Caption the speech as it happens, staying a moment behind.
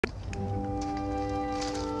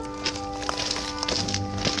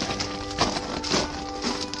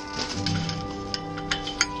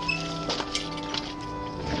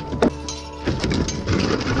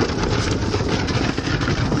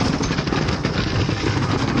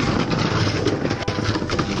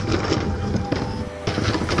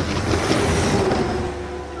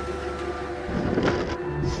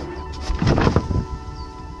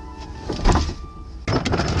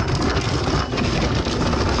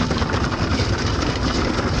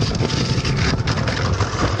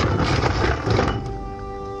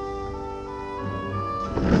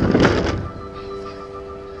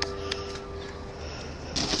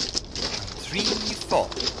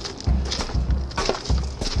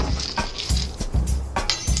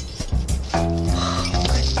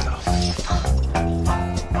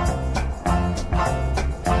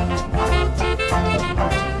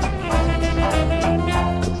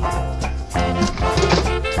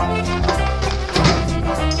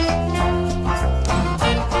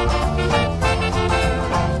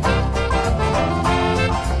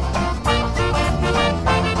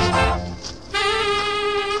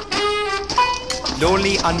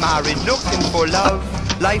Lonely, unmarried, looking for love,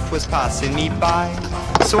 life was passing me by.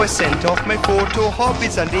 So I sent off my photo,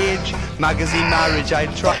 hobbies and age, magazine marriage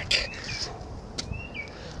I'd try.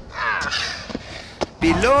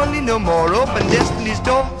 Be lonely no more, open destiny's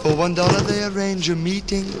door. For $1 they arrange a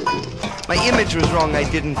meeting. My image was wrong, I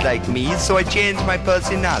didn't like me, so I changed my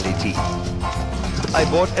personality. I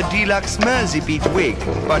bought a deluxe Merseybeat wig,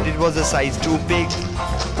 but it was a size too big.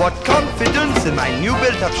 What confidence in my new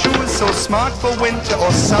built-up shoes, so smart for winter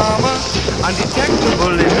or summer,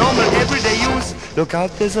 undetectable in normal everyday use. Look out,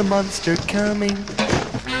 there's a monster coming.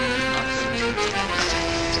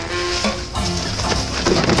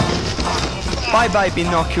 Bye-bye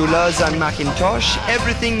binoculars and Macintosh,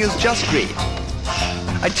 everything is just great.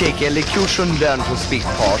 I take elocution, learn to speak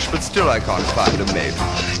posh, but still I can't find a mate.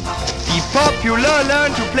 Be popular,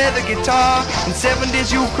 learn to play the guitar. In 7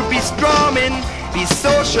 days you could be strumming. Be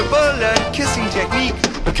sociable, learn kissing technique.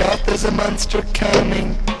 Look out, there's a monster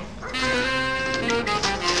coming.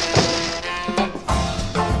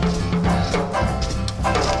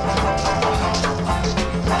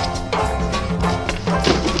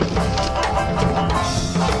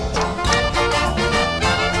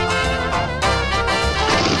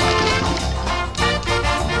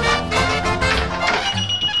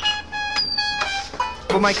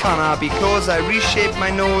 For my canopy clothes, I reshaped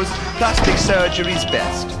my nose. Plastic surgery's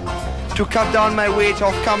best. To cut down my weight,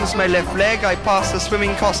 off comes my left leg. I passed the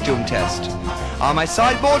swimming costume test. On my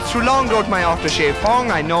sideboard, through long road my aftershave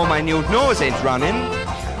hung. I know my new nose ain't running.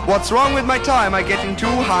 What's wrong with my tie? Am I getting too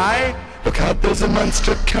high? Look out, there's a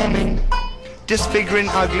monster coming. Disfiguring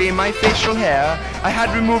ugly in my facial hair, I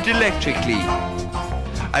had removed electrically.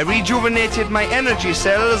 I rejuvenated my energy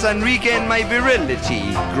cells and regained my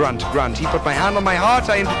virility. Grunt, grunt, he put my hand on my heart,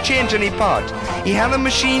 I interchange any part. He had a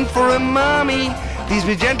machine for a mommy. Please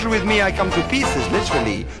be gentle with me, I come to pieces,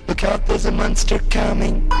 literally. Look out, there's a monster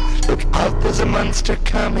coming. Look out, there's a monster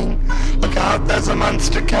coming. Look out, there's a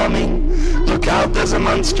monster coming. Look out, there's a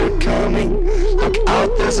monster coming. Look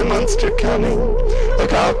out, there's a monster coming.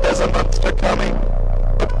 Look out, there's a monster coming.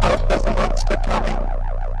 Look out, there's a monster coming.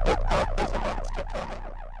 Look out, there's a monster coming.